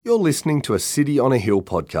You're listening to a City on a Hill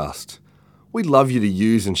podcast. We'd love you to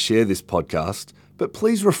use and share this podcast, but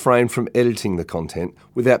please refrain from editing the content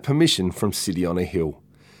without permission from City on a Hill.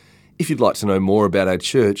 If you'd like to know more about our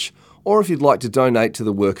church, or if you'd like to donate to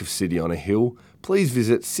the work of City on a Hill, please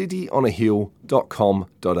visit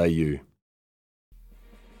cityonahill.com.au.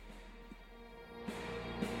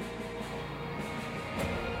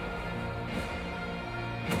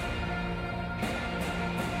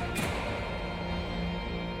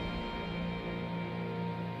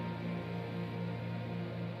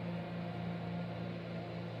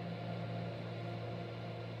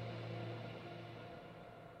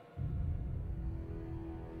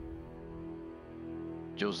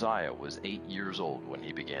 Josiah was 8 years old when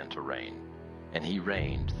he began to reign, and he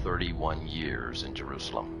reigned 31 years in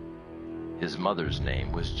Jerusalem. His mother's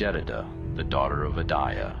name was Jedidah, the daughter of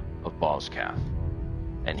Adiah of Bozkath.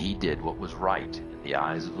 And he did what was right in the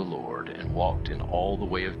eyes of the Lord, and walked in all the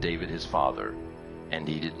way of David his father, and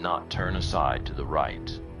he did not turn aside to the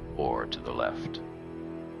right or to the left.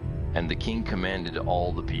 And the king commanded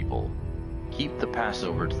all the people, "Keep the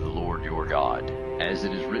Passover to the Lord your God, as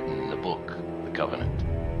it is written in the book of the covenant."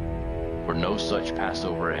 For no such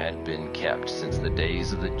Passover had been kept since the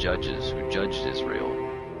days of the judges who judged Israel,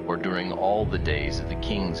 or during all the days of the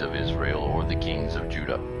kings of Israel or the kings of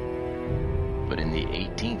Judah. But in the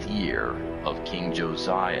 18th year of King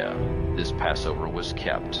Josiah, this Passover was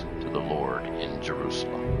kept to the Lord in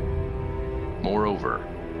Jerusalem. Moreover,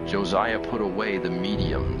 Josiah put away the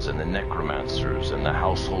mediums and the necromancers and the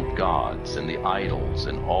household gods and the idols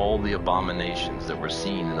and all the abominations that were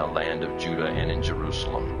seen in the land of Judah and in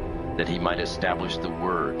Jerusalem, that he might establish the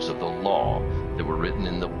words of the law that were written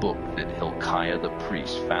in the book that Hilkiah the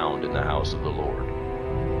priest found in the house of the Lord.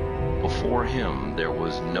 Before him there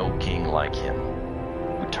was no king like him,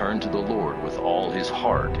 who turned to the Lord with all his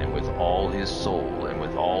heart and with all his soul and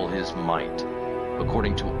with all his might,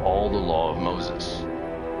 according to all the law of Moses,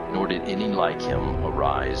 nor did any like him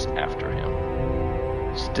arise after him.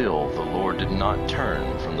 Still the Lord did not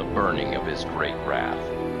turn from the burning of his great wrath,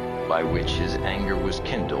 by which his anger was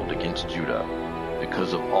kindled against Judah,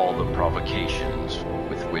 because of all the provocations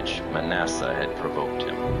with which Manasseh had provoked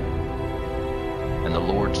him. And the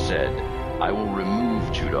Lord said, "I will remove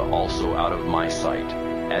Judah also out of my sight,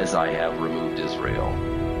 as I have removed Israel.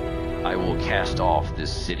 I will cast off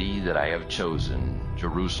this city that I have chosen,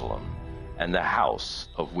 Jerusalem, and the house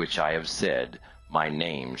of which I have said, my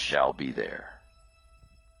name shall be there."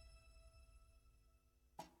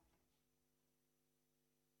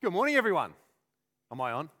 Good morning, everyone. Am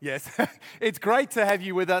I on? Yes. It's great to have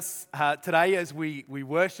you with us today as we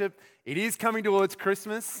worship. It is coming towards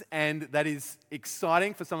Christmas, and that is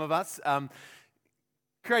exciting for some of us,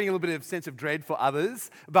 creating a little bit of sense of dread for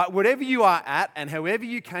others. But whatever you are at and however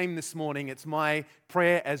you came this morning, it's my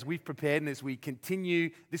prayer as we've prepared and as we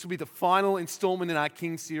continue, this will be the final installment in our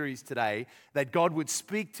King series today, that God would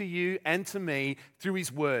speak to you and to me through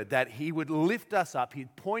His Word, that He would lift us up,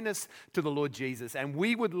 He'd point us to the Lord Jesus, and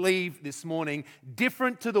we would leave this morning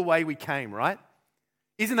different to the way we came, right?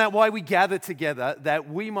 Isn't that why we gather together? That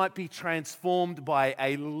we might be transformed by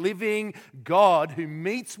a living God who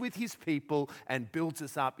meets with His people and builds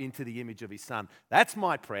us up into the image of His Son. That's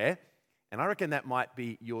my prayer, and I reckon that might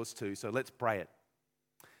be yours too. So let's pray it.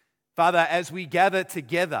 Father, as we gather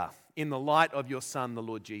together in the light of your Son, the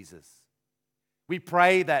Lord Jesus, we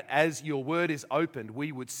pray that as your word is opened,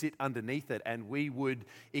 we would sit underneath it and we would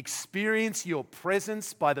experience your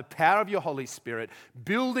presence by the power of your Holy Spirit,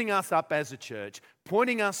 building us up as a church,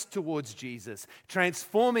 pointing us towards Jesus,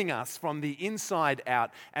 transforming us from the inside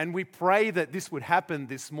out. And we pray that this would happen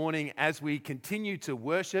this morning as we continue to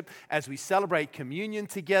worship, as we celebrate communion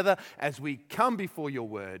together, as we come before your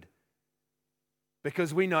word.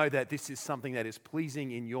 Because we know that this is something that is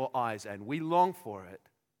pleasing in your eyes and we long for it.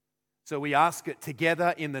 So we ask it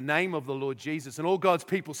together in the name of the Lord Jesus. And all God's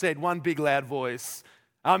people said, one big loud voice,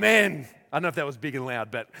 Amen. I don't know if that was big and loud,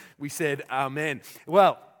 but we said Amen.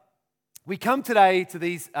 Well, we come today to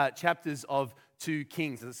these chapters of 2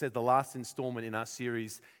 Kings. As I said, the last installment in our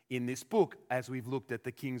series in this book as we've looked at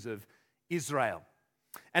the kings of Israel.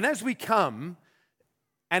 And as we come,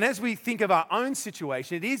 and as we think of our own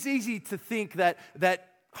situation, it is easy to think that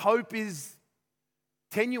hope is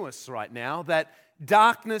tenuous right now, that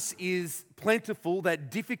darkness is plentiful,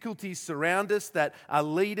 that difficulties surround us, that our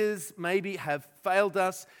leaders maybe have failed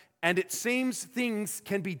us, and it seems things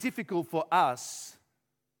can be difficult for us.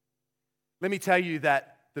 Let me tell you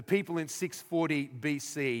that the people in 640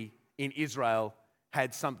 BC in Israel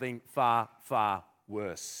had something far, far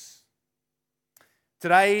worse.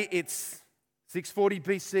 Today it's 640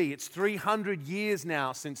 BC. It's 300 years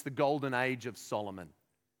now since the golden age of Solomon.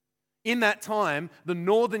 In that time, the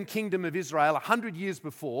northern kingdom of Israel, 100 years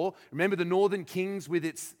before, remember the northern kings with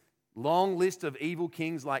its long list of evil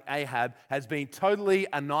kings like Ahab, has been totally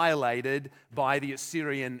annihilated by the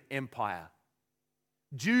Assyrian Empire.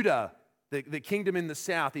 Judah, the kingdom in the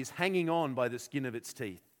south, is hanging on by the skin of its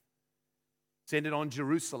teeth, centered on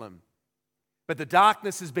Jerusalem. But the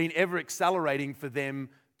darkness has been ever accelerating for them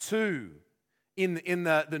too. In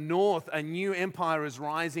the north, a new empire is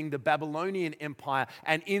rising, the Babylonian Empire.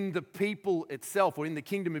 And in the people itself, or in the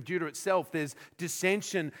kingdom of Judah itself, there's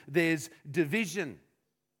dissension, there's division.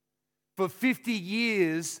 For 50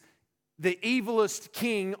 years, the evilest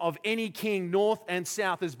king of any king, north and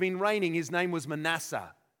south, has been reigning. His name was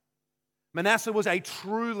Manasseh. Manasseh was a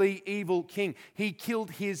truly evil king. He killed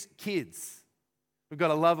his kids. We've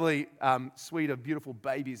got a lovely suite of beautiful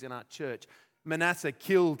babies in our church. Manasseh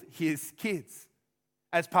killed his kids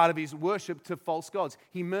as part of his worship to false gods.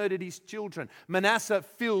 He murdered his children. Manasseh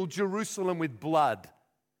filled Jerusalem with blood,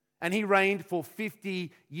 and he reigned for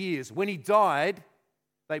 50 years. When he died,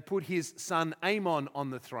 they put his son Amon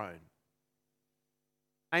on the throne.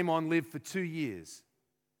 Amon lived for 2 years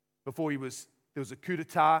before there was a coup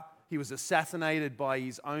d'etat. He was assassinated by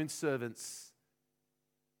his own servants.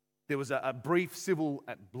 There was a brief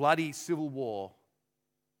bloody civil war.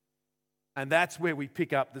 And that's where we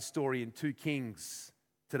pick up the story in 2 Kings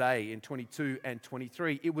today, in 22 and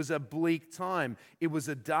 23. It was a bleak time. It was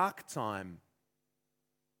a dark time.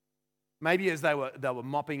 Maybe as they were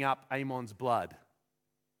mopping up Amon's blood.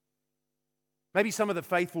 Maybe some of the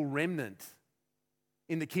faithful remnant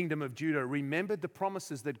in the kingdom of Judah remembered the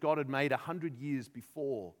promises that God had made 100 years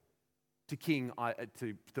before to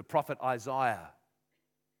the prophet Isaiah.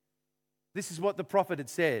 This is what the prophet had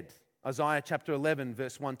said. Isaiah chapter 11,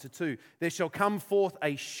 verse 1 to 2. There shall come forth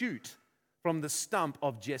a shoot from the stump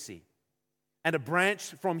of Jesse, and a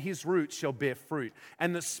branch from his roots shall bear fruit.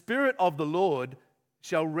 And the Spirit of the Lord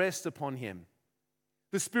shall rest upon him.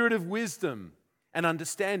 The Spirit of wisdom and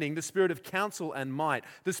understanding, the Spirit of counsel and might,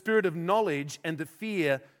 the Spirit of knowledge and the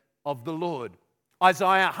fear of the Lord.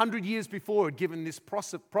 Isaiah, 100 years before, had given this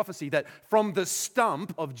prophecy that from the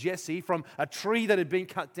stump of Jesse, from a tree that had been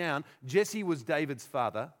cut down, Jesse was David's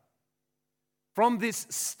father. From this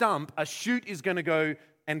stump, a shoot is going to go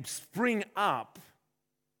and spring up.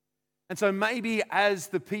 And so maybe as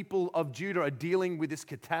the people of Judah are dealing with this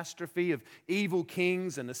catastrophe of evil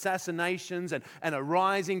kings and assassinations and a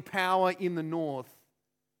rising power in the north,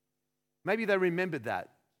 maybe they remembered that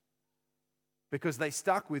because they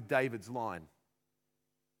stuck with David's line.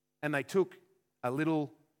 And they took a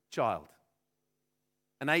little child,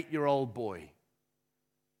 an 8-year-old boy,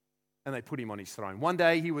 and they put him on his throne. One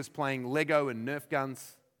day he was playing Lego and Nerf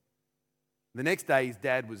guns. The next day his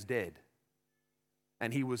dad was dead.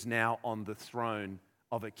 And he was now on the throne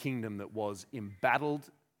of a kingdom that was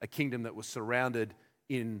embattled, a kingdom that was surrounded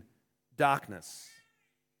in darkness.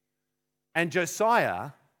 And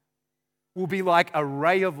Josiah will be like a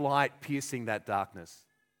ray of light piercing that darkness.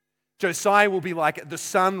 Josiah will be like the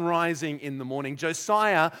sun rising in the morning.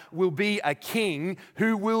 Josiah will be a king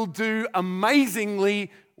who will do amazingly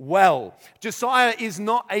well. Josiah is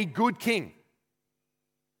not a good king.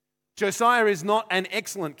 Josiah is not an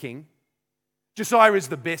excellent king. Josiah is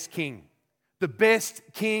the best king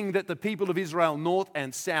that the people of Israel, north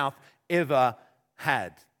and south, ever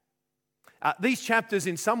had. These chapters,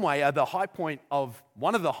 in some way, are the high point of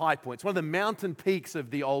one of the mountain peaks of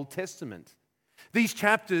the Old Testament. These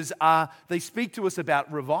chapters they speak to us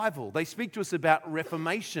about revival. They speak to us about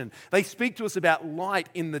reformation. They speak to us about light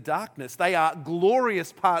in the darkness. They are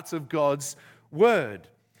glorious parts of God's word.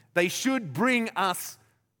 They should bring us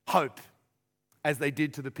hope, as they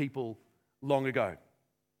did to the people long ago.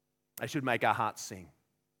 They should make our hearts sing.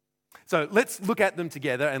 So let's look at them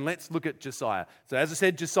together and let's look at Josiah. So as I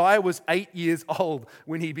said, Josiah was 8 years old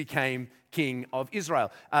when he became king of Israel.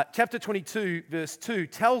 Chapter 22, verse 2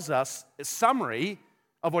 tells us a summary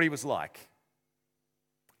of what he was like.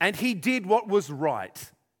 And he did what was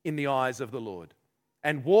right in the eyes of the Lord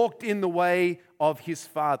and walked in the way of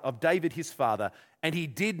David his father, and he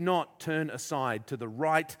did not turn aside to the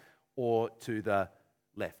right or to the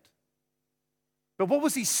left. But what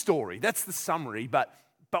was his story? That's the summary, but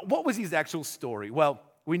what was his actual story? Well,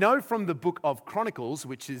 we know from the book of Chronicles,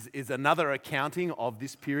 which is another accounting of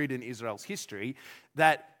this period in Israel's history,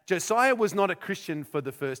 that Josiah was not a Christian for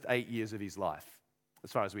the first 8 years of his life,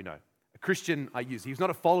 as far as we know. A Christian, he was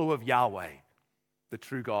not a follower of Yahweh, the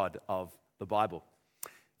true God of the Bible.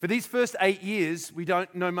 For these first 8 years, we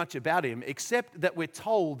don't know much about him, except that we're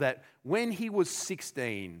told that when he was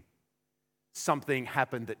 16, something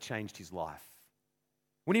happened that changed his life.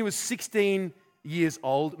 When he was 16 years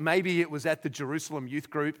old, maybe it was at the Jerusalem youth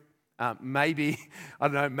group. Maybe, I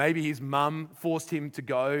don't know, maybe his mum forced him to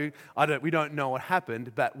go. We don't know what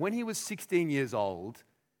happened. But when he was 16 years old,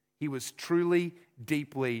 he was truly,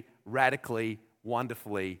 deeply, radically,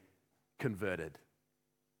 wonderfully converted.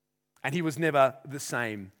 And he was never the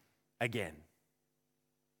same again.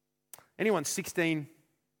 Anyone 16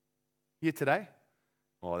 here today?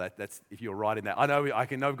 Oh, that's if you're right in that. I know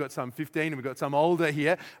we've got some 15 and we've got some older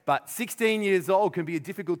here, but 16 years old can be a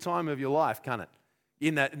difficult time of your life, can't it?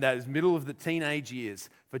 In those middle of the teenage years,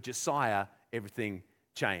 for Josiah, everything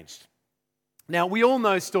changed. Now, we all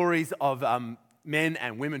know stories of men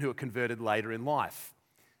and women who are converted later in life.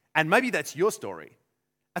 And maybe that's your story.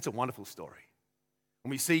 That's a wonderful story. When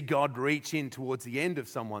we see God reach in towards the end of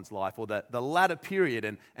someone's life or the latter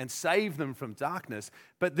period and save them from darkness.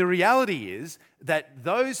 But the reality is that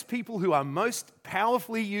those people who are most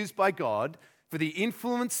powerfully used by God for the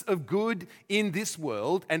influence of good in this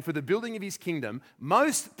world and for the building of his kingdom,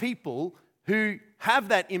 most people who have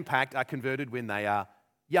that impact are converted when they are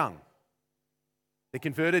young. They're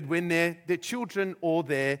converted when they're children or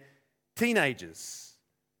they're teenagers.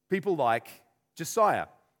 People like Josiah.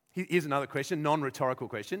 Here's another question, non-rhetorical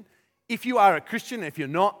question. If you are a Christian, if you're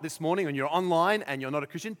not this morning and you're online and you're not a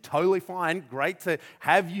Christian, totally fine. Great to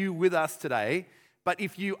have you with us today. But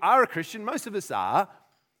if you are a Christian, most of us are,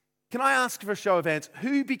 can I ask for a show of hands,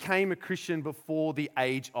 who became a Christian before the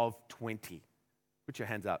age of 20? Put your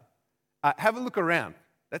hands up. Have a look around.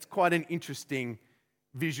 That's quite an interesting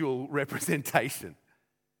visual representation.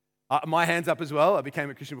 My hand's up as well. I became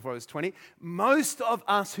a Christian before I was 20. Most of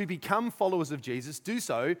us who become followers of Jesus do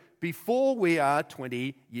so before we are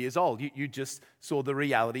 20 years old. You just saw the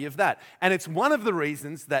reality of that. And it's one of the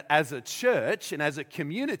reasons that as a church and as a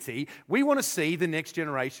community, we want to see the next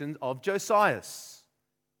generation of Josiahs.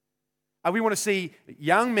 We want to see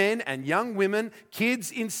young men and young women,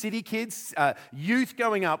 kids in city kids, youth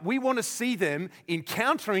going up. We want to see them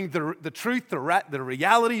encountering the truth, the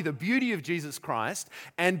reality, the beauty of Jesus Christ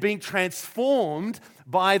and being transformed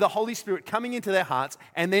by the Holy Spirit coming into their hearts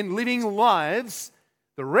and then living lives,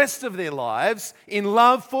 the rest of their lives, in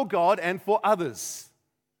love for God and for others,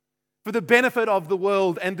 for the benefit of the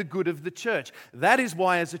world and the good of the church. That is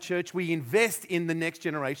why as a church we invest in the next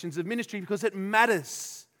generations of ministry, because it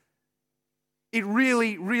matters. It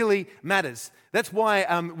really, really matters. That's why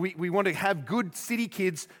we want to have good city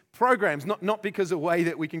kids programs, not because of a way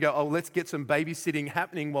that we can go, oh, let's get some babysitting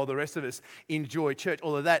happening while the rest of us enjoy church,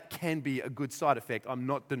 although that can be a good side effect. I'm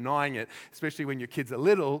not denying it, especially when your kids are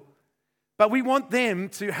little. But we want them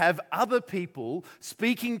to have other people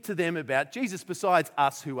speaking to them about Jesus besides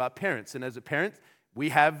us who are parents. And as a parent, we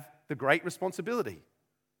have the great responsibility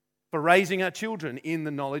for raising our children in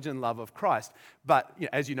the knowledge and love of Christ. But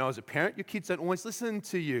as you know, as a parent, your kids don't always listen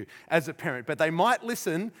to you as a parent, but they might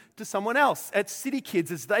listen to someone else at City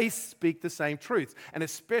Kids as they speak the same truth, and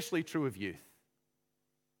especially true of youth.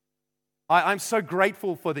 I'm so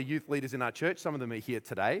grateful for the youth leaders in our church. Some of them are here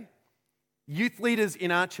today. Youth leaders in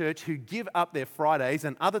our church who give up their Fridays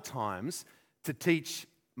and other times to teach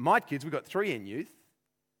my kids, we've got 3 in youth,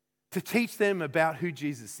 to teach them about who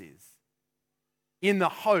Jesus is, in the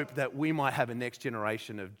hope that we might have a next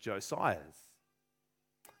generation of Josiahs.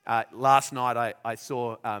 Last night I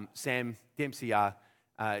saw Sam Dempsey, our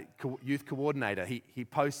youth coordinator. He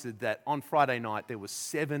posted that on Friday night there were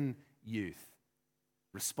 7 youth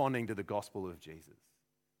responding to the gospel of Jesus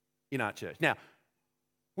in our church. Now,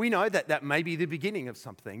 we know that may be the beginning of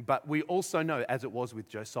something, but we also know, as it was with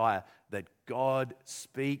Josiah, that God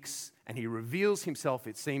speaks and he reveals himself,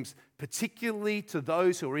 it seems, particularly to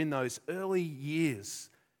those who are in those early years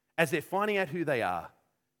as they're finding out who they are.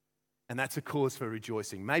 And that's a cause for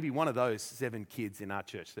rejoicing. Maybe one of those 7 kids in our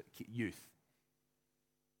church, youth,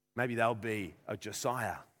 maybe they'll be a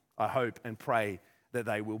Josiah. I hope and pray that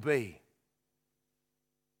they will be.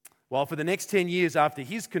 Well, for the next 10 years after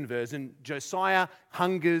his conversion, Josiah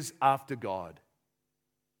hungers after God.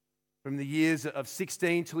 From the years of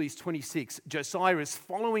 16 till he's 26, Josiah is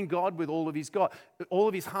following God with all of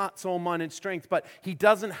his heart, soul, mind, and strength, but he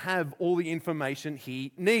doesn't have all the information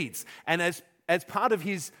he needs. And as part of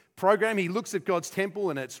his program, he looks at God's temple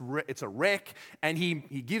and it's a wreck, and he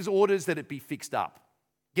gives orders that it be fixed up.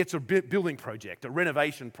 Gets a building project, a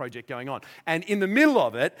renovation project going on. And in the middle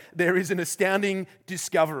of it, there is an astounding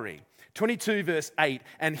discovery. 22 verse 8,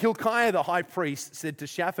 and Hilkiah the high priest said to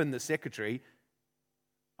Shaphan the secretary,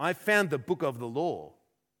 I found the book of the law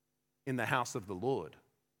in the house of the Lord.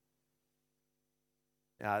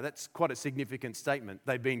 Now, that's quite a significant statement.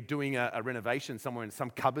 They've been doing a renovation somewhere in some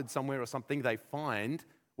cupboard somewhere or something. They find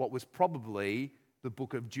what was probably the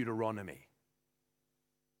book of Deuteronomy.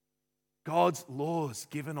 God's laws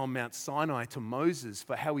given on Mount Sinai to Moses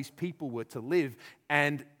for how his people were to live,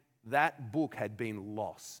 and that book had been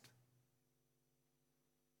lost.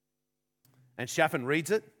 And Shaphan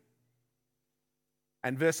reads it,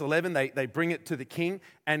 and verse 11, they bring it to the king,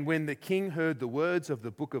 and when the king heard the words of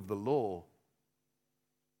the book of the law,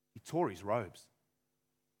 he tore his robes.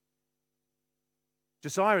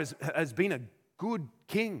 Josiah has been a good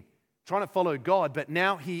king, trying to follow God, but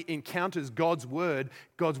now he encounters God's word.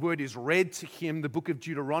 God's word is read to him, the book of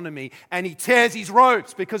Deuteronomy, and he tears his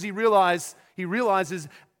robes because he realizes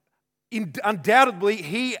undoubtedly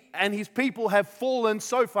he and his people have fallen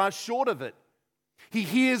so far short of it. He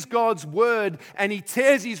hears God's word and he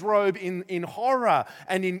tears his robe in horror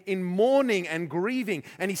and in mourning and grieving,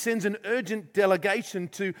 and he sends an urgent delegation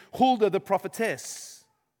to Huldah the prophetess.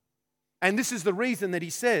 And this is the reason that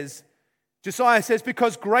Josiah says,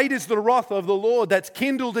 because great is the wrath of the Lord that's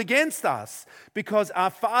kindled against us, because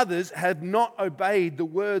our fathers have not obeyed the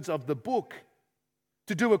words of the book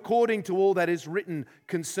to do according to all that is written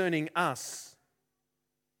concerning us.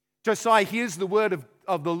 Josiah hears the word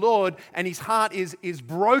of the Lord and his heart is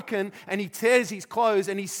broken, and he tears his clothes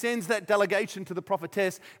and he sends that delegation to the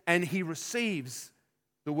prophetess, and he receives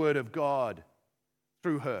the word of God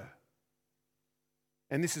through her.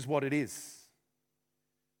 And this is what it is.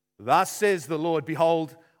 Thus says the Lord,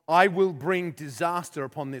 behold, I will bring disaster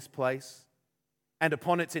upon this place and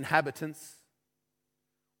upon its inhabitants.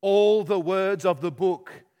 All the words of the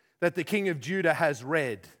book that the king of Judah has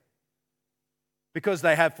read, because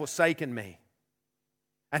they have forsaken me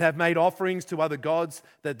and have made offerings to other gods,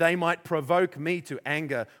 that they might provoke me to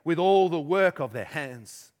anger with all the work of their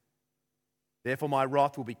hands. Therefore my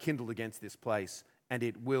wrath will be kindled against this place, and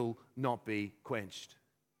it will not be quenched.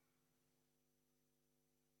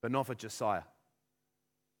 But not for Josiah.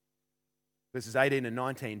 Verses 18 and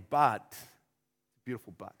 19, but,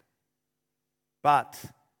 beautiful but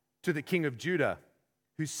to the king of Judah,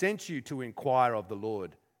 who sent you to inquire of the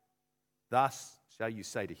Lord, thus shall you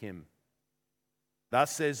say to him,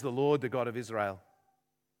 thus says the Lord, the God of Israel,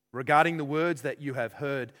 regarding the words that you have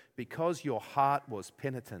heard, because your heart was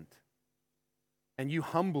penitent, and you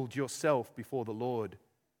humbled yourself before the Lord,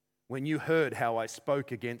 when you heard how I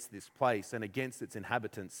spoke against this place and against its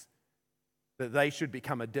inhabitants, that they should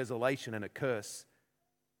become a desolation and a curse,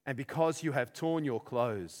 and because you have torn your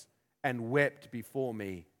clothes and wept before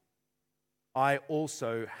me, I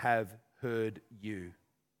also have heard you,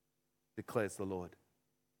 declares the Lord.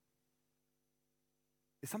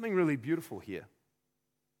 There's something really beautiful here.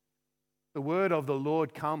 The word of the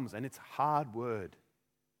Lord comes, and it's a hard word.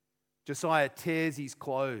 Josiah tears his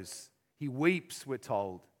clothes. He weeps, we're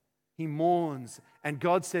told. He mourns, and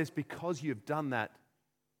God says, because you've done that,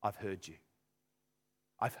 I've heard you.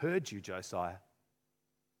 I've heard you, Josiah.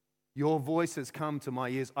 Your voice has come to my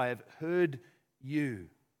ears. I have heard you.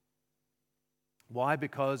 Why?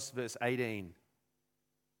 Because, verse 18,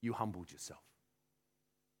 you humbled yourself.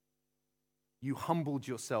 You humbled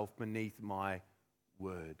yourself beneath my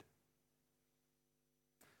word.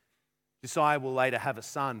 Josiah will later have a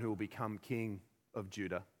son who will become king of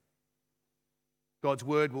Judah. God's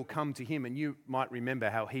word will come to him, and you might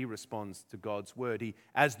remember how he responds to God's word.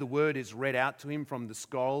 As the word is read out to him from the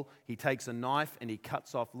scroll, he takes a knife and he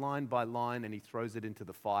cuts off line by line and he throws it into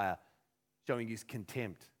the fire, showing his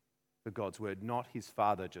contempt for God's word, not his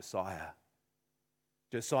father Josiah.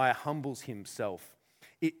 Josiah humbles himself.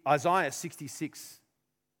 Isaiah 66,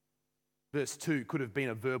 verse 2, could have been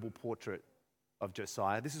a verbal portrait of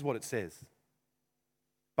Josiah. This is what it says.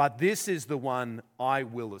 But this is the one I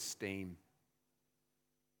will esteem.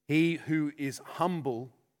 He who is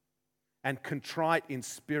humble and contrite in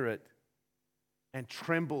spirit and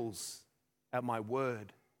trembles at my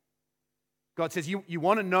word. God says, you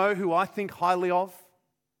want to know who I think highly of?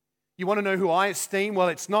 You want to know who I esteem? Well,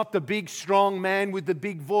 it's not the big, strong man with the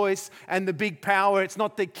big voice and the big power. It's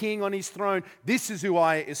not the king on his throne. This is who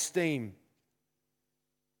I esteem.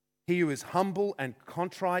 He who is humble and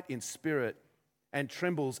contrite in spirit and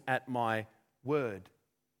trembles at my word.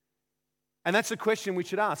 And that's a question we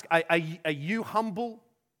should ask. Are you humble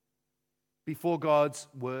before God's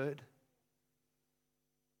word?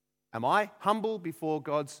 Am I humble before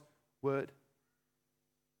God's word?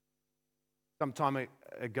 Some time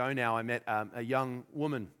ago now, I met a young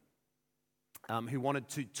woman who wanted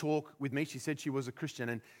to talk with me. She said she was a Christian,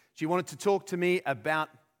 and she wanted to talk to me about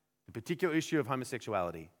the particular issue of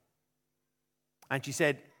homosexuality. And she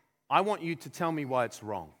said, I want you to tell me why it's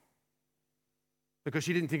wrong. Because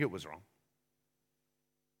she didn't think it was wrong.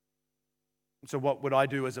 So what would I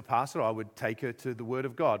do as a pastor? I would take her to the Word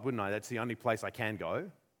of God, wouldn't I? That's the only place I can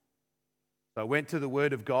go. So I went to the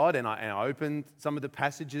Word of God and I opened some of the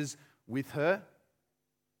passages with her.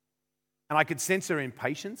 And I could sense her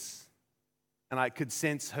impatience. And I could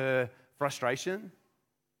sense her frustration.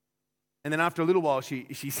 And then after a little while, she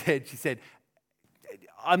said,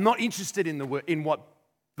 I'm not interested in what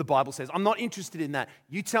the Bible says. I'm not interested in that.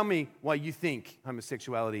 You tell me why you think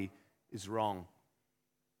homosexuality is wrong.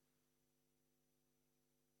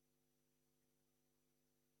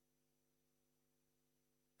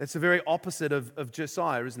 That's the very opposite of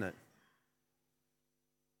Josiah, isn't it?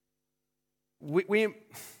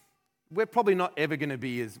 We're probably not ever going to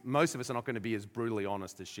be most of us are not going to be as brutally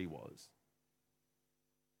honest as she was.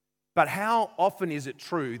 But how often is it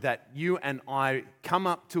true that you and I come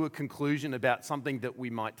up to a conclusion about something that we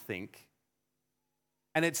might think,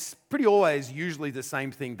 and it's pretty always usually the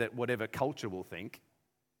same thing that whatever culture will think,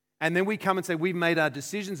 and then we come and say we've made our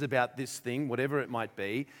decisions about this thing, whatever it might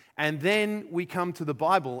be, and then we come to the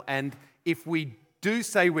Bible, and if we do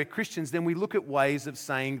say we're Christians, then we look at ways of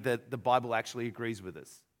saying that the Bible actually agrees with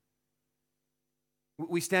us.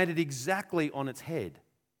 We stand it exactly on its head.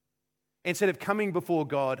 Instead of coming before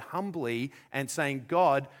God humbly and saying,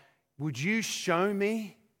 God, would you show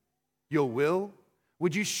me your will?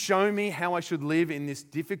 Would you show me how I should live in this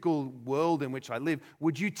difficult world in which I live?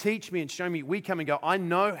 Would you teach me and show me? We come and go, I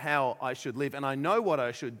know how I should live and I know what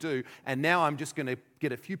I should do, and now I'm just going to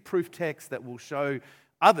get a few proof texts that will show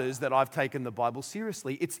others that I've taken the Bible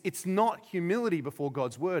seriously. It's not humility before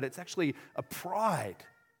God's word. It's actually a pride.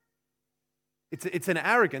 It's an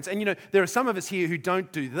arrogance. And there are some of us here who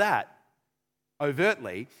don't do that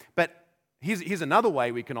overtly, but here's another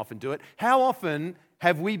way we can often do it. How often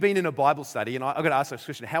have we been in a Bible study, and I've got to ask this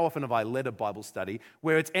question, how often have I led a Bible study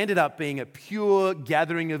where it's ended up being a pure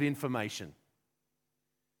gathering of information?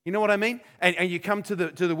 You know what I mean? And you come to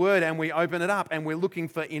the Word and we open it up and we're looking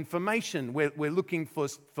for information. We're looking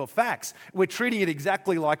for facts. We're treating it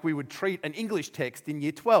exactly like we would treat an English text in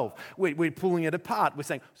year 12. We're pulling it apart. We're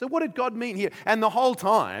saying, so what did God mean here? And the whole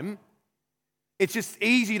time, it's just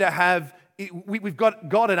easy to have, we've got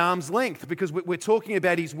God at arm's length because we're talking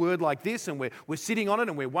about His Word like this, and we're sitting on it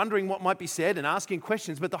and we're wondering what might be said and asking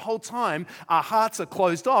questions, but the whole time our hearts are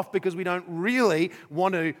closed off because we don't really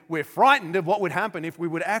we're frightened of what would happen if we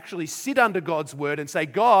would actually sit under God's Word and say,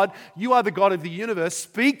 God, you are the God of the universe,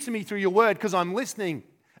 speak to me through your Word because I'm listening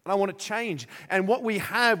and I want to change. And what we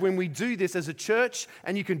have when we do this as a church,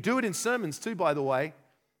 and you can do it in sermons too, by the way,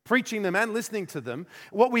 preaching them and listening to them,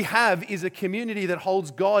 what we have is a community that holds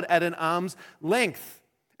God at an arm's length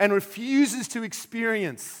and refuses to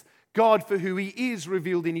experience God for who He is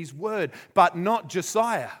revealed in His Word, but not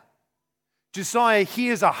Josiah. Josiah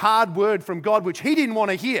hears a hard word from God which he didn't want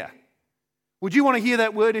to hear. Would you want to hear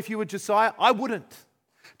that word if you were Josiah? I wouldn't.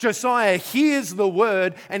 Josiah hears the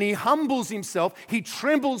word and he humbles himself, he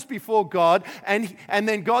trembles before God, and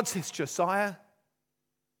then God says, Josiah,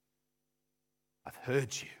 I've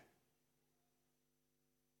heard you.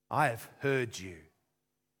 I have heard you.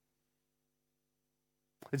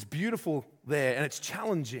 It's beautiful there, and it's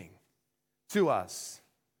challenging to us.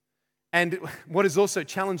 And what is also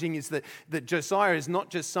challenging is that Josiah is not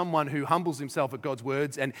just someone who humbles himself at God's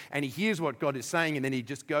words and he hears what God is saying and then he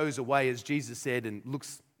just goes away, as Jesus said, and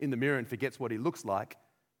looks in the mirror and forgets what he looks like.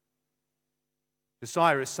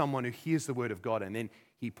 Josiah is someone who hears the word of God and then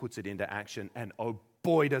he puts it into action, and oh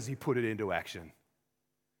boy, does he put it into action.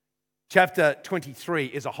 Chapter 23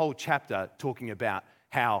 is a whole chapter talking about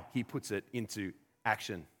how he puts it into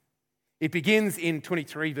action. It begins in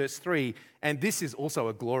 23 verse 3, and this is also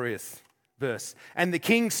a glorious verse. And the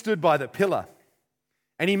king stood by the pillar,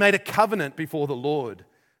 and he made a covenant before the Lord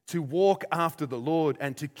to walk after the Lord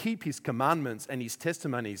and to keep his commandments and his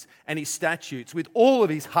testimonies and his statutes with all of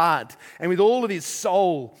his heart and with all of his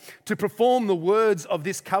soul, to perform the words of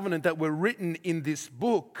this covenant that were written in this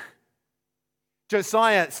book.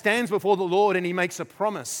 Josiah stands before the Lord and he makes a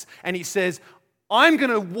promise, and he says, I'm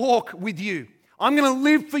going to walk with you. I'm going to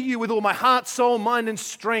live for you with all my heart, soul, mind, and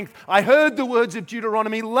strength. I heard the words of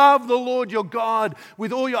Deuteronomy. Love the Lord your God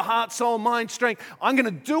with all your heart, soul, mind, strength. I'm going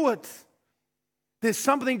to do it. There's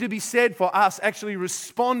something to be said for us actually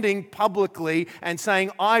responding publicly and saying,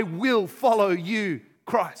 I will follow you,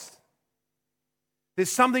 Christ.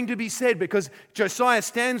 There's something to be said because Josiah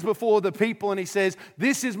stands before the people and he says,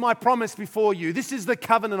 this is my promise before you. This is the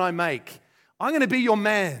covenant I make. I'm going to be your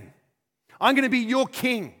man. I'm going to be your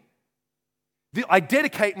king. I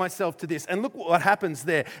dedicate myself to this. And look what happens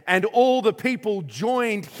there. And all the people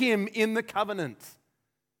joined him in the covenant.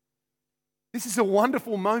 This is a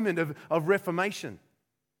wonderful moment of reformation.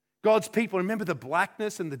 God's people, remember the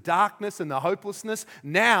blackness and the darkness and the hopelessness?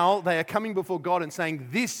 Now they are coming before God and saying,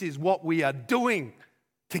 this is what we are doing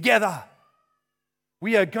together.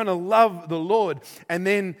 We are going to love the Lord. And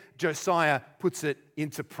then Josiah puts it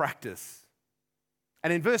into practice.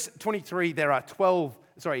 And in verse 23,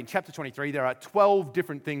 in chapter 23, there are 12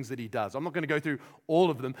 different things that he does. I'm not going to go through all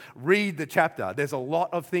of them. Read the chapter. There's a lot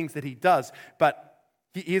of things that he does, but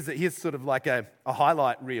here's sort of like a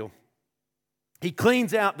highlight reel. He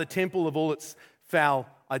cleans out the temple of all its foul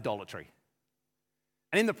idolatry.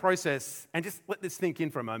 And in the process, and just let this sink in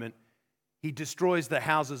for a moment, he destroys the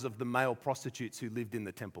houses of the male prostitutes who lived in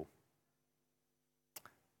the temple.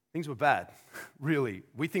 Things were bad, really.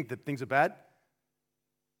 We think that things are bad.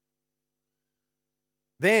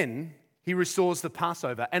 Then he restores the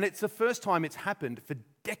Passover, and it's the first time it's happened for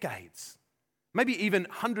decades, maybe even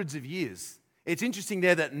hundreds of years. It's interesting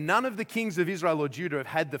there that none of the kings of Israel or Judah have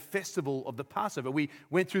had the festival of the Passover. We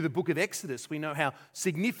went through the book of Exodus. We know how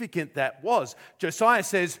significant that was. Josiah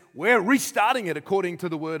says, we're restarting it according to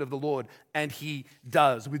the word of the Lord. And he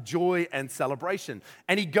does with joy and celebration.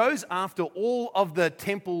 And he goes after all of the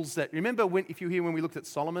temples that, remember if you hear when we looked at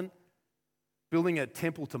Solomon, building a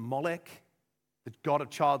temple to Molech, the god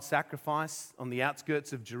of child sacrifice on the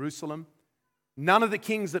outskirts of Jerusalem. None of the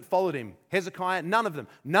kings that followed him, Hezekiah, none of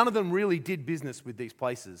them really did business with these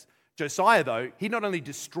places. Josiah, though, he not only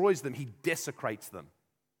destroys them, he desecrates them.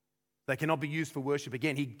 They cannot be used for worship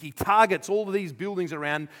again. He targets all of these buildings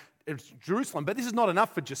around Jerusalem, but this is not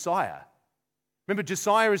enough for Josiah. Remember,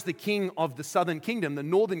 Josiah is the king of the southern kingdom. The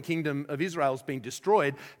northern kingdom of Israel has been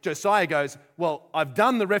destroyed. Josiah goes, well, I've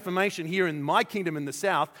done the Reformation here in my kingdom in the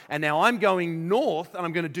south, and now I'm going north, and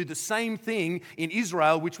I'm going to do the same thing in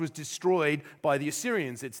Israel, which was destroyed by the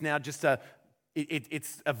Assyrians. It's now just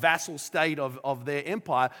it's a vassal state of their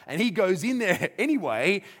empire, and he goes in there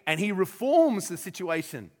anyway, and he reforms the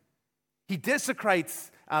situation. He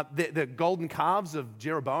desecrates the golden calves of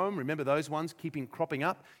Jeroboam. Remember those ones cropping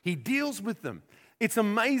up? He deals with them. It's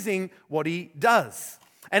amazing what he does.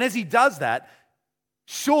 And as he does that,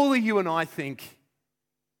 surely you and I think,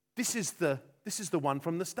 this is the one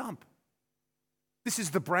from the stump. This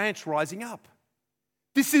is the branch rising up.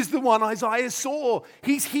 This is the one Isaiah saw.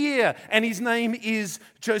 He's here, and his name is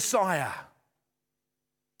Josiah.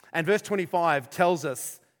 And verse 25 tells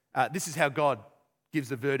us this is how God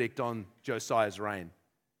gives a verdict on Josiah's reign.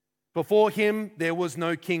 Before him there was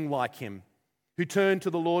no king like him, who turned to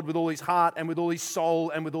the Lord with all his heart and with all his soul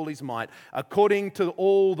and with all his might, according to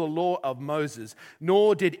all the law of Moses,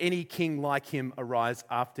 nor did any king like him arise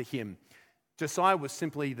after him. Josiah was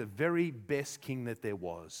simply the very best king that there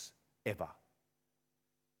was ever.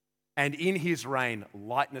 And in his reign,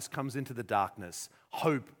 lightness comes into the darkness,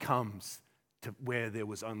 hope comes to where there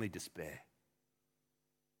was only despair.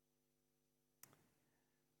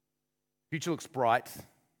 Future looks bright,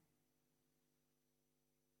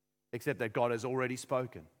 except that God has already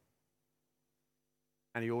spoken,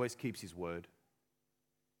 and he always keeps his word.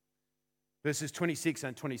 Verses 26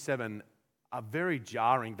 and 27 are very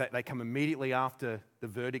jarring. They come immediately after the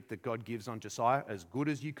verdict that God gives on Josiah, as good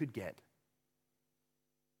as you could get.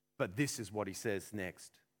 But this is what he says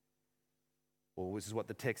next. Or this is what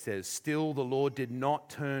the text says. Still the Lord did not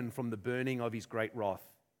turn from the burning of his great wrath,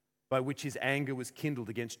 by which his anger was kindled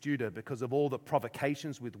against Judah because of all the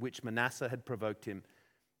provocations with which Manasseh had provoked him.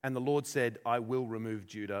 And the Lord said, I will remove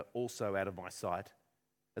Judah also out of my sight,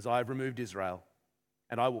 as I have removed Israel,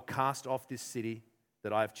 and I will cast off this city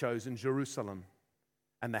that I have chosen, Jerusalem,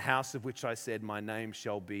 and the house of which I said, my name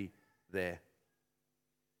shall be there.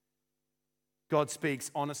 God speaks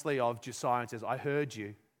honestly of Josiah and says, I heard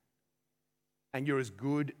you, and you're as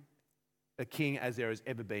good a king as there has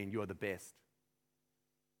ever been. You're the best.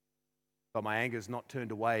 But my anger is not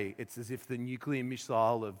turned away. It's as if the nuclear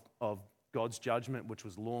missile of God's judgment, which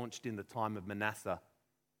was launched in the time of Manasseh,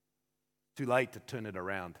 too late to turn it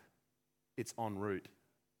around. It's en route.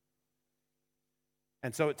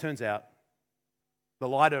 And so it turns out the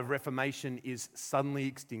light of reformation is suddenly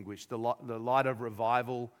extinguished. The light of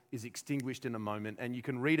revival is extinguished in a moment. And you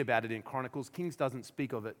can read about it in Chronicles. Kings doesn't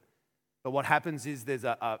speak of it. But what happens is there's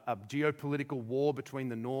a geopolitical war between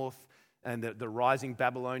the north and the rising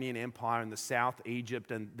Babylonian Empire in the south,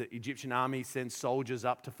 Egypt, and the Egyptian army sends soldiers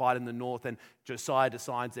up to fight in the north, and Josiah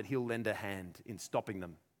decides that he'll lend a hand in stopping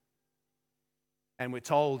them. And we're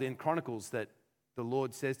told in Chronicles that the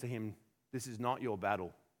Lord says to him, this is not your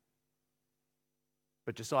battle.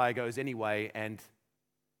 But Josiah goes anyway, and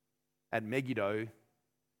at Megiddo,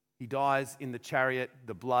 he dies in the chariot,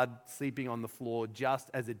 the blood seeping on the floor,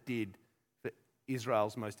 just as it did for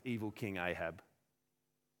Israel's most evil king, Ahab.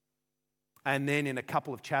 And then in a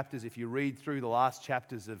couple of chapters, if you read through the last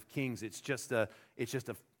chapters of Kings, it's just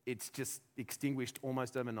extinguished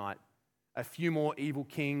almost overnight. A few more evil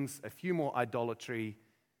kings, a few more idolatry,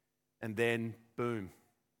 And then, boom,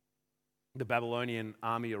 the Babylonian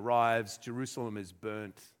army arrives, Jerusalem is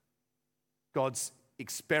burnt. God's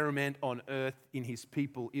experiment on earth in his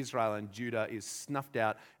people, Israel and Judah, is snuffed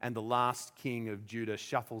out, and the last king of Judah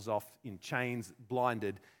shuffles off in chains,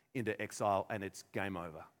 blinded, into exile, and it's game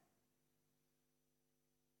over.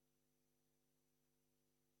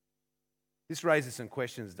 This raises some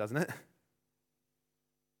questions, doesn't it?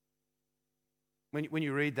 When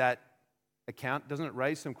you read that account, doesn't it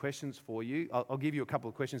raise some questions for you? I'll give you a couple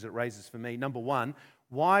of questions it raises for me. Number one,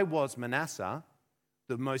 why was Manasseh,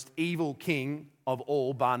 the most evil king of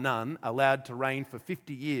all, bar none, allowed to reign for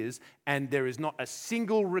 50 years, and there is not a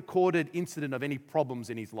single recorded incident of any problems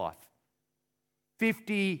in his life?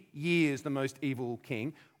 50 years the most evil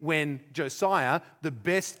king, when Josiah, the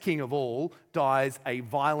best king of all, dies a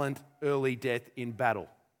violent early death in battle.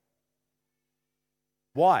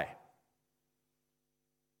 Why?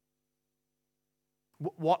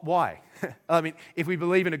 Why? I mean, if we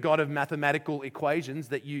believe in a God of mathematical equations,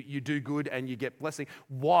 that you do good and you get blessing,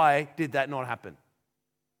 why did that not happen?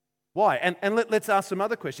 Why? And let's ask some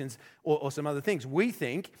other questions or some other things. We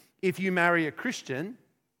think if you marry a Christian,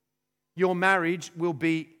 your marriage will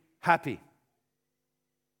be happy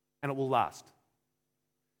and it will last.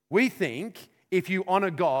 We think if you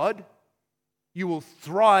honor God, you will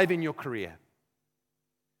thrive in your career.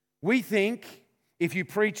 We think if you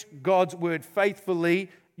preach God's word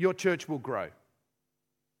faithfully, your church will grow.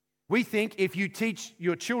 We think if you teach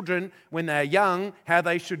your children when they are young how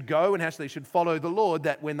they should go and how they should follow the Lord,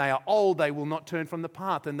 that when they are old, they will not turn from the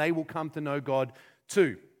path and they will come to know God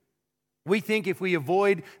too. We think if we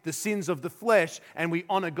avoid the sins of the flesh and we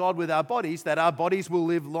honor God with our bodies, that our bodies will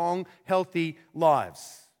live long, healthy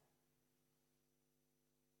lives.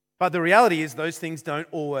 But the reality is those things don't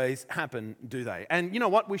always happen, do they? And you know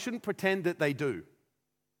what? We shouldn't pretend that they do.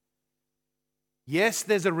 Yes,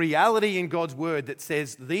 there's a reality in God's word that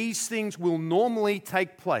says these things will normally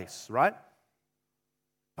take place, right?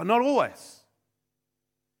 But not always.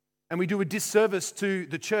 And we do a disservice to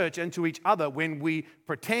the church and to each other when we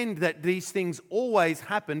pretend that these things always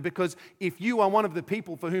happen, because if you are one of the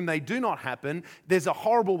people for whom they do not happen, there's a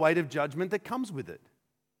horrible weight of judgment that comes with it.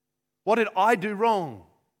 What did I do wrong?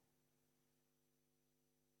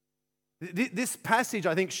 This passage,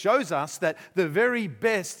 I think, shows us that the very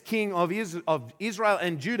best king of Israel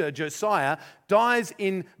and Judah, Josiah, dies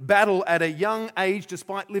in battle at a young age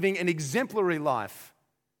despite living an exemplary life.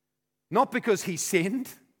 Not because he sinned,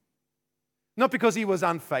 not because he was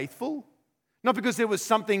unfaithful, not because there was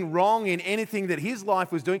something wrong in anything that his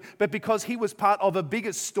life was doing, but because he was part of a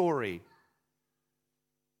bigger story.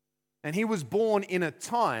 And he was born in a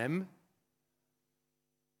time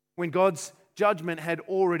when God's judgment had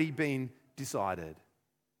already been decided.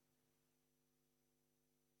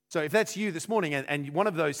 So if that's you this morning and one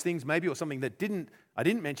of those things maybe, or something that I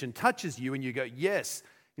didn't mention, touches you and you go, yes,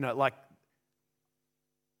 like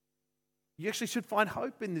you actually should find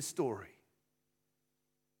hope in this story.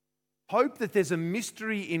 Hope that there's a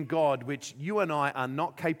mystery in God which you and I are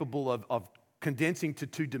not capable of condensing to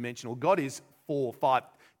two-dimensional. God is 4,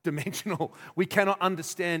 5-dimensional. We cannot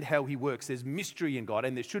understand how he works. There's mystery in God,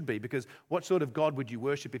 and there should be, because what sort of God would you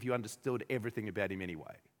worship if you understood everything about him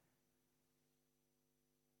anyway?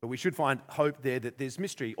 But we should find hope there that there's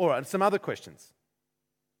mystery. All right, some other questions.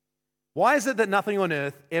 Why is it that nothing on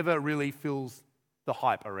earth ever really fills the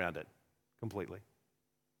hype around it completely?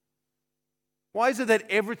 Why is it that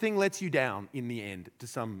everything lets you down in the end to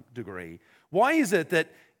some degree? Why is it that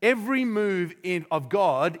every move of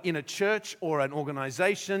God in a church or an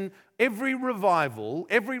organization, every revival,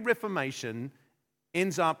 every reformation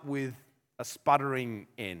ends up with a sputtering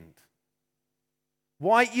end?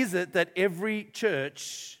 Why is it that every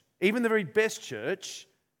church, even the very best church,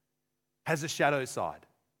 has a shadow side?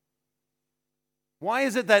 Why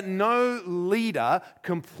is it that no leader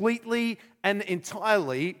completely and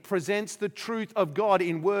entirely presents the truth of God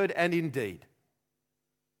in word and in deed?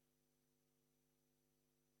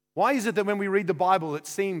 Why is it that when we read the Bible, it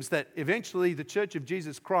seems that eventually the Church of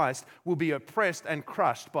Jesus Christ will be oppressed and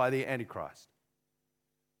crushed by the Antichrist?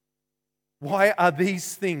 Why are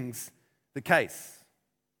these things the case?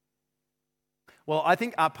 Well, I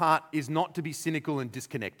think our part is not to be cynical and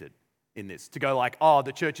disconnected in this, to go like, oh,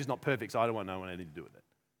 the church is not perfect, so I don't want to know anything to do with it.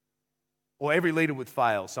 Or every leader would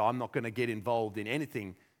fail, so I'm not going to get involved in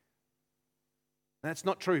anything. That's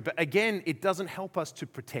not true. But again, it doesn't help us to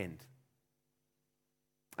pretend.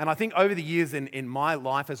 And I think over the years in my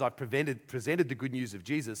life, as I've presented the good news of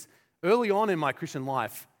Jesus, early on in my Christian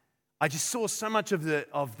life, I just saw so much of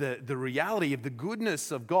the reality of the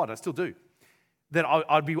goodness of God. I still do. that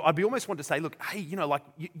I'd be almost want to say, look, hey, like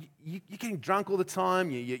you're getting drunk all the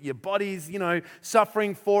time, your body's,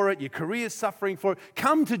 suffering for it, your career's suffering for it.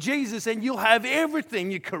 Come to Jesus and you'll have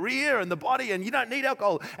everything, your career and the body, and you don't need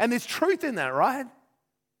alcohol. And there's truth in that, right?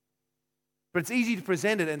 But it's easy to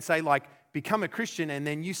present it and say, like, become a Christian and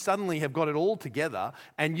then you suddenly have got it all together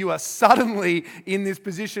and you are suddenly in this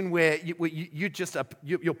position where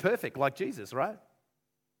you're perfect like Jesus, right?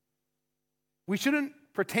 We shouldn't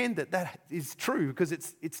pretend that is true because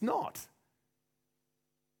it's not.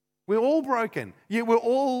 We're all broken. Yeah, we're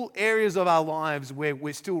all areas of our lives where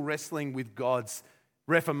we're still wrestling with God's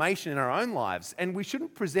reformation in our own lives. And we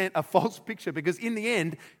shouldn't present a false picture because in the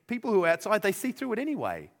end, people who are outside, they see through it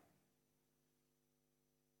anyway.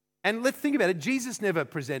 And let's think about it. Jesus never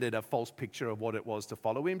presented a false picture of what it was to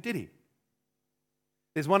follow him, did he?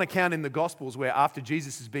 There's one account in the Gospels where after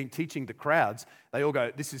Jesus has been teaching the crowds, they all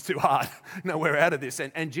go, this is too hard. No, we're out of this.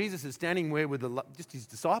 And Jesus is standing where with just his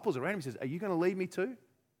disciples around him. He says, are you going to leave me too?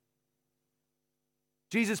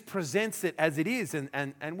 Jesus presents it as it is,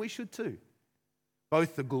 and we should too.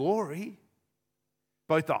 Both the glory,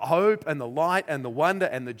 both the hope and the light and the wonder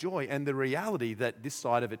and the joy and the reality that this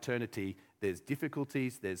side of eternity, there's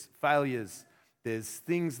difficulties, there's failures, there's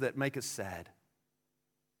things that make us sad.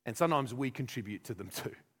 And sometimes we contribute to them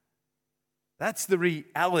too. That's the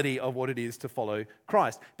reality of what it is to follow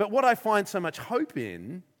Christ. But what I find so much hope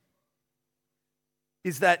in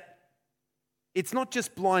is that it's not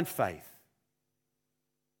just blind faith.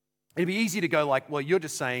 It'd be easy to go like, well, you're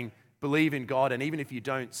just saying believe in God, and even if you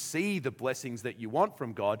don't see the blessings that you want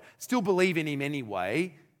from God, still believe in him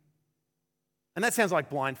anyway. And that sounds like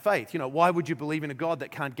blind faith. Why would you believe in a God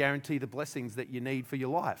that can't guarantee the blessings that you need for your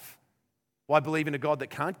life? Why believe in a God that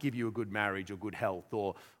can't give you a good marriage or good health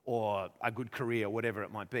or a good career, whatever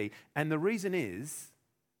it might be? And the reason is,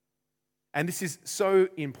 and this is so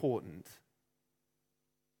important,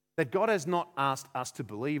 that God has not asked us to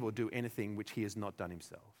believe or do anything which he has not done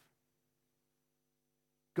himself.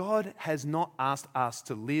 God has not asked us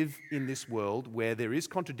to live in this world where there is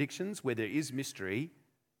contradictions, where there is mystery,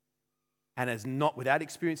 and is not without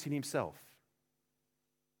experiencing himself.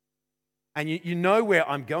 And you know where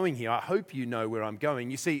I'm going here. I hope you know where I'm going.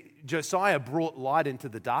 You see, Josiah brought light into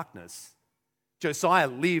the darkness. Josiah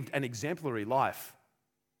lived an exemplary life.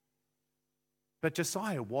 But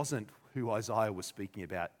Josiah wasn't who Isaiah was speaking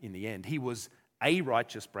about in the end. He was a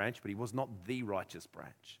righteous branch, but he was not the righteous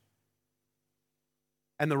branch.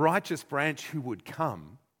 And the righteous branch who would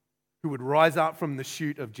come, who would rise up from the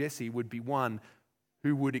shoot of Jesse, would be one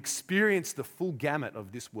who would experience the full gamut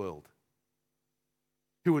of this world,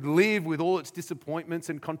 who would live with all its disappointments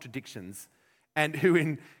and contradictions, and who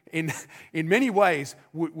in many ways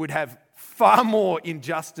would have far more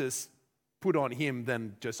injustice put on him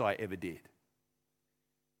than Josiah ever did,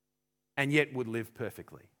 and yet would live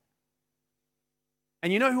perfectly.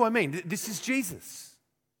 And you know who I mean? This is Jesus.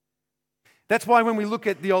 That's why when we look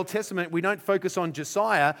at the Old Testament, we don't focus on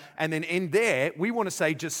Josiah and then end there. We want to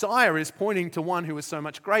say Josiah is pointing to one who is so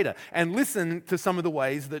much greater. And listen to some of the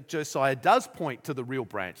ways that Josiah does point to the real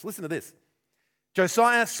branch. Listen to this.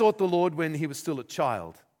 Josiah sought the Lord when he was still a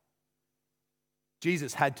child.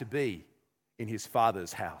 Jesus had to be in his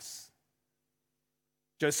father's house.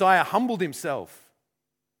 Josiah humbled himself,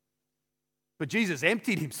 but Jesus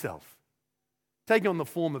emptied himself, taking on the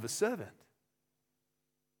form of a servant.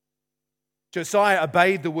 Josiah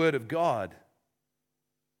obeyed the word of God.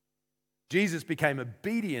 Jesus became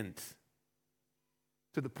obedient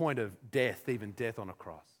to the point of death, even death on a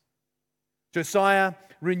cross. Josiah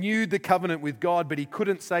renewed the covenant with God, but he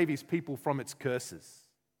couldn't save his people from its curses.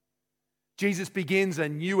 Jesus begins a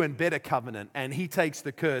new and better covenant, and he takes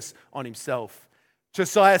the curse on himself.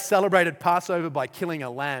 Josiah celebrated Passover by killing a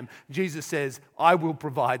lamb. Jesus says, I will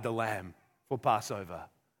provide the lamb for Passover,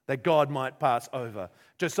 that God might pass over.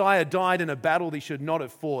 Josiah died in a battle he should not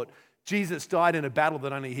have fought. Jesus died in a battle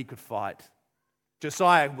that only he could fight.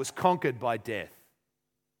 Josiah was conquered by death.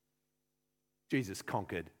 Jesus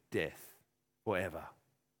conquered death forever.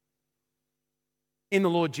 In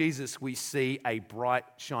the Lord Jesus, we see a bright,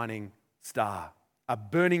 shining star, a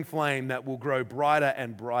burning flame that will grow brighter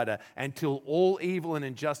and brighter until all evil and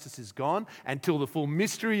injustice is gone, until the full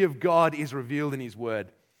mystery of God is revealed in his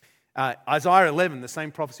word. Isaiah 11, the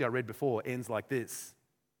same prophecy I read before, ends like this.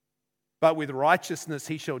 But with righteousness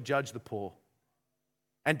he shall judge the poor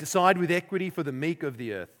and decide with equity for the meek of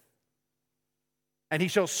the earth. And he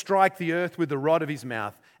shall strike the earth with the rod of his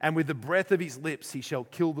mouth, and with the breath of his lips he shall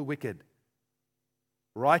kill the wicked.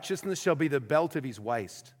 Righteousness shall be the belt of his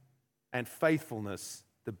waist, and faithfulness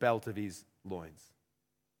the belt of his loins.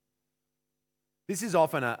 This is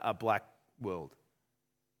often a black world.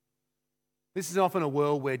 This is often a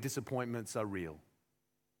world where disappointments are real.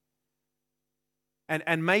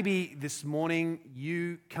 And maybe this morning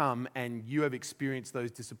you come and you have experienced those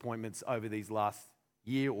disappointments over these last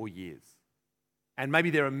year or years. And maybe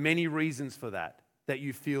there are many reasons for that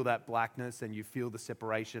you feel that blackness and you feel the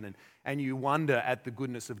separation and you wonder at the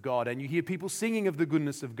goodness of God. And you hear people singing of the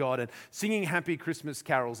goodness of God and singing happy Christmas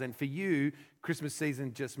carols. And for you, Christmas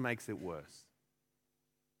season just makes it worse.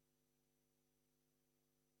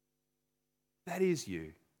 That is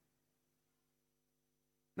you.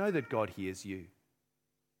 Know that God hears you,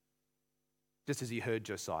 just as he heard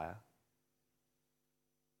Josiah.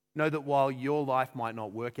 Know that while your life might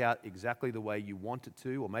not work out exactly the way you want it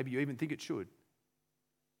to, or maybe you even think it should,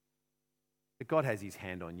 that God has his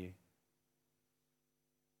hand on you.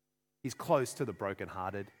 He's close to the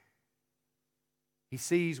brokenhearted. He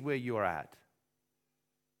sees where you're at,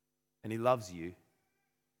 and he loves you.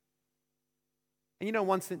 And you know,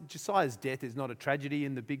 once Josiah's death is not a tragedy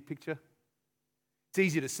in the big picture. It's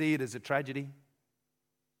easy to see it as a tragedy.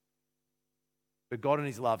 But God in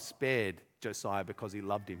his love spared Josiah because he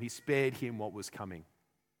loved him. He spared him what was coming.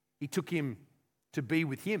 He took him to be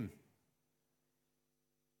with him.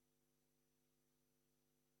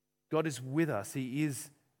 God is with us. He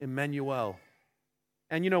is Emmanuel.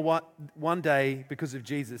 And you know what? One day, because of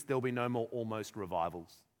Jesus, there'll be no more almost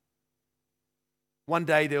revivals. One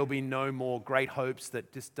day, there'll be no more great hopes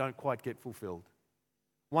that just don't quite get fulfilled.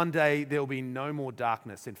 One day, there'll be no more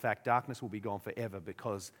darkness. In fact, darkness will be gone forever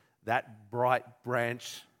because that bright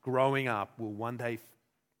branch growing up will one day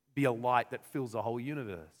be a light that fills the whole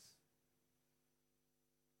universe.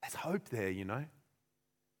 There's hope there, you know.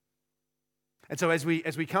 And so as we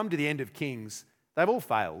come to the end of Kings, they've all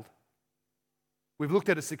failed. We've looked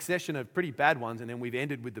at a succession of pretty bad ones, and then we've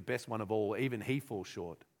ended with the best one of all. Even he falls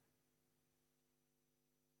short.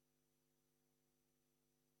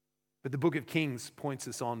 But the book of Kings points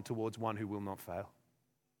us on towards one who will not fail.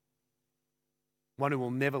 One who will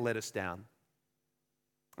never let us down.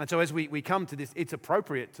 And so as we come to this, it's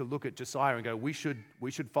appropriate to look at Josiah and go, we should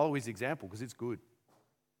follow his example because it's good.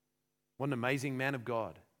 What an amazing man of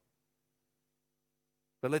God.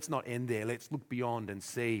 But let's not end there. Let's look beyond and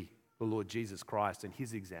see the Lord Jesus Christ and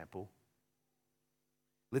his example.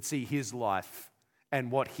 Let's see his life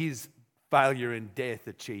and what his failure and death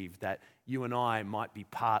achieved, that you and I might be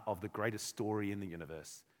part of the greatest story in the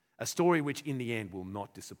universe. A story which in the end will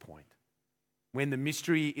not disappoint. When the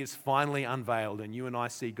mystery is finally unveiled and you and I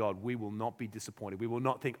see God, we will not be disappointed. We will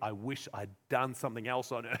not think, I wish I'd done something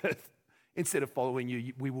else on earth. Instead of following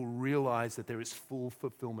you, we will realize that there is full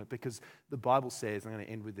fulfillment because the Bible says, I'm going to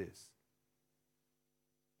end with this.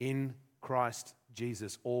 In Christ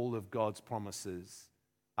Jesus, all of God's promises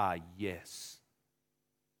are yes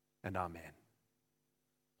and amen.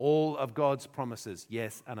 All of God's promises,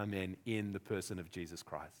 yes and amen, in the person of Jesus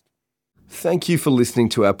Christ. Thank you for listening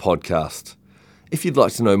to our podcast. If you'd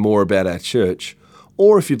like to know more about our church,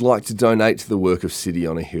 or if you'd like to donate to the work of City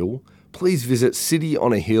on a Hill, please visit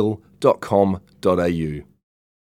cityonahill.com.au.